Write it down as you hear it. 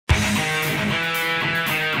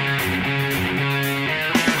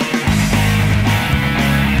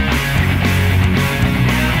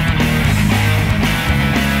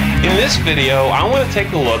this video, I want to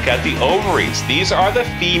take a look at the ovaries. These are the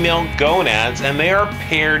female gonads, and they are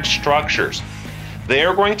paired structures. They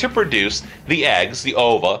are going to produce the eggs, the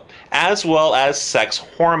ova, as well as sex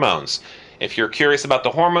hormones. If you're curious about the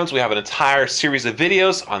hormones, we have an entire series of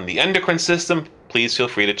videos on the endocrine system. Please feel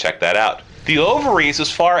free to check that out. The ovaries,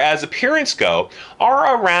 as far as appearance go,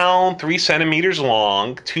 are around 3 centimeters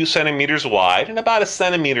long, 2 centimeters wide, and about 1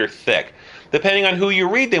 centimeter thick. Depending on who you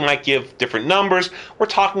read, they might give different numbers. We're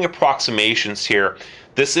talking approximations here.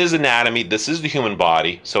 This is anatomy, this is the human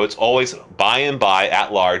body, so it's always by and by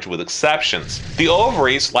at large with exceptions. The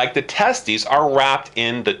ovaries, like the testes, are wrapped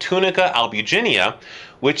in the tunica albuginea,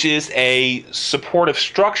 which is a supportive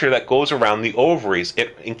structure that goes around the ovaries.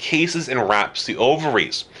 It encases and wraps the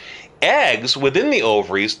ovaries. Eggs within the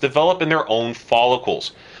ovaries develop in their own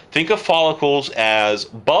follicles. Think of follicles as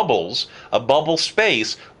bubbles, a bubble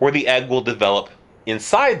space where the egg will develop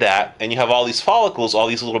inside that, and you have all these follicles, all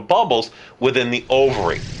these little bubbles within the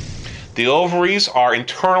ovary. The ovaries are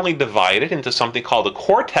internally divided into something called the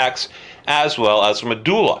cortex as well as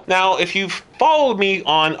medulla. Now, if you've followed me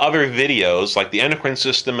on other videos like the endocrine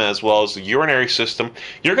system as well as the urinary system,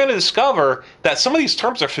 you're going to discover that some of these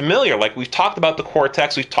terms are familiar. Like we've talked about the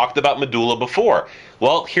cortex, we've talked about medulla before.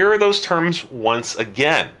 Well, here are those terms once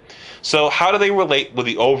again. So how do they relate with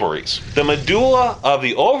the ovaries? The medulla of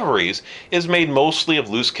the ovaries is made mostly of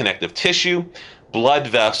loose connective tissue, blood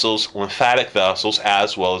vessels, lymphatic vessels,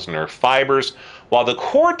 as well as nerve fibers, while the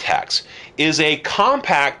cortex is a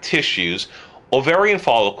compact tissues, ovarian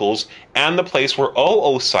follicles, and the place where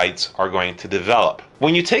oocytes are going to develop.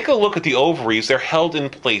 When you take a look at the ovaries, they're held in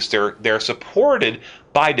place. They're supported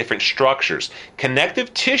by different structures.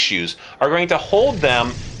 Connective tissues are going to hold them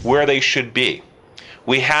where they should be.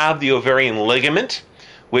 We have the ovarian ligament,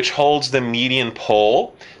 which holds the median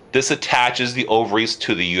pole. This attaches the ovaries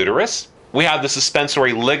to the uterus. We have the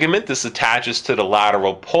suspensory ligament. This attaches to the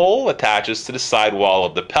lateral pole, attaches to the side wall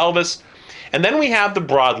of the pelvis. And then we have the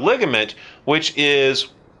broad ligament, which is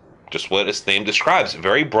just what its name describes,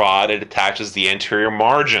 very broad. It attaches the anterior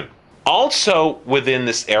margin. Also within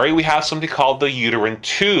this area, we have something called the uterine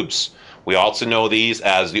tubes. We also know these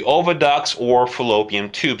as the oviducts or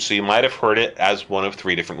fallopian tubes, so you might have heard it as one of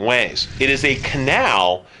 3 different ways. It is a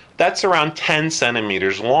canal that's around 10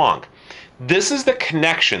 centimeters long. This is the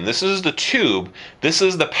connection, this is the tube, this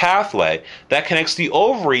is the pathway that connects the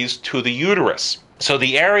ovaries to the uterus. So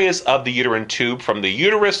the areas of the uterine tube from the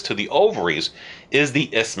uterus to the ovaries is the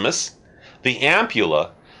isthmus, the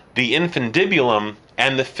ampulla, the infundibulum,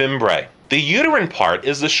 and the fimbriae. The uterine part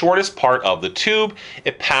is the shortest part of the tube.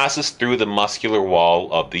 It passes through the muscular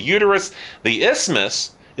wall of the uterus. The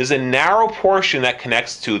isthmus is a narrow portion that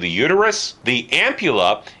connects to the uterus. The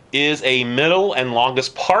ampulla is a middle and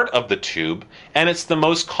longest part of the tube, and it's the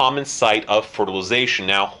most common site of fertilization.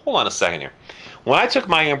 Now, hold on a second here. When I took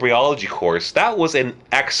my embryology course, that was an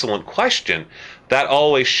excellent question that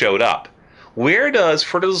always showed up. Where does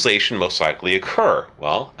fertilization most likely occur?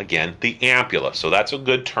 Well, again, the ampulla, so that's a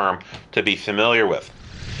good term to be familiar with.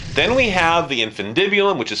 Then we have the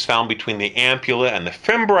infundibulum, which is found between the ampulla and the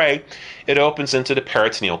fimbriae. It opens into the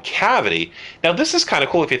peritoneal cavity. Now, this is kind of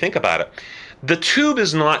cool if you think about it. The tube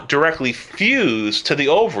is not directly fused to the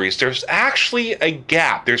ovaries. There's actually a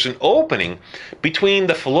gap. There's an opening between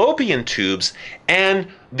the fallopian tubes and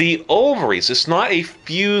the ovaries. It's not a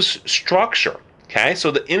fused structure. Okay,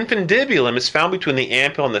 so the infundibulum is found between the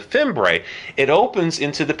ampulla and the fimbriae. It opens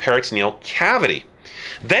into the peritoneal cavity.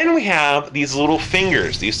 Then we have these little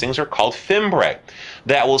fingers. These things are called fimbriae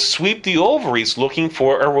that will sweep the ovaries looking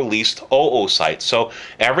for a released oocyte. So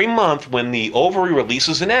every month when the ovary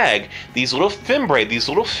releases an egg, these little fimbriae, these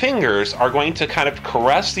little fingers are going to kind of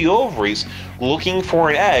caress the ovaries looking for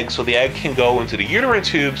an egg so the egg can go into the uterine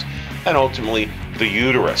tubes and ultimately the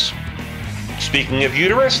uterus. Speaking of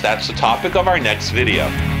uterus, that's the topic of our next video.